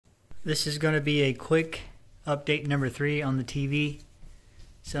This is going to be a quick update number 3 on the TV.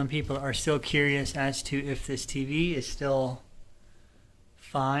 Some people are still curious as to if this TV is still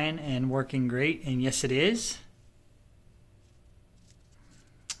fine and working great, and yes it is.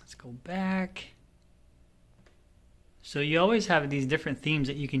 Let's go back. So you always have these different themes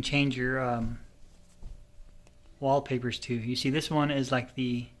that you can change your wallpapers to. You see this one is like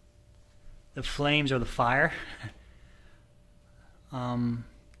the flames or the fire.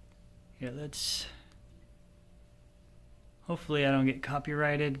 Yeah, let's, hopefully I don't get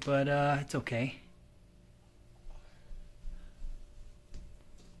copyrighted, but it's okay.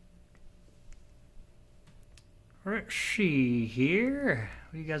 Let's see here.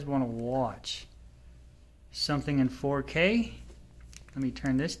 What do you guys want to watch? Something in 4K? Let me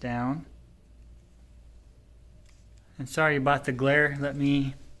turn this down. And sorry about the glare.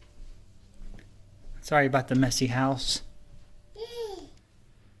 Sorry about the messy house.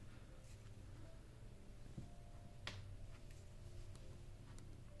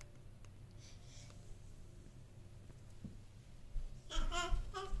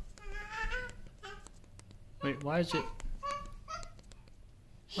 Wait, why is it?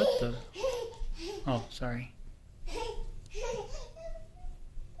 What the? Oh, sorry.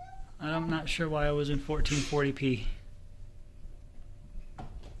 I'm not sure why I was in 1440p.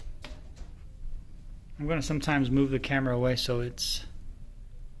 I'm going to sometimes move the camera away so it's...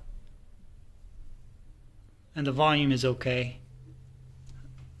 And the volume is okay.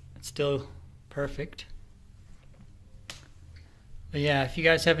 It's still perfect. But yeah, if you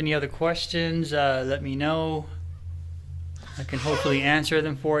guys have any other questions, let me know. I can hopefully answer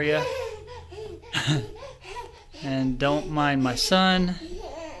them for you. And don't mind my son.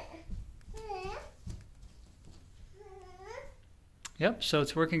 Yep, so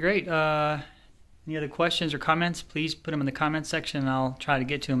it's working great. Any other questions or comments, please put them in the comments section and I'll try to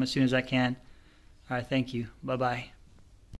get to them as soon as I can. All right, thank you. Bye-bye.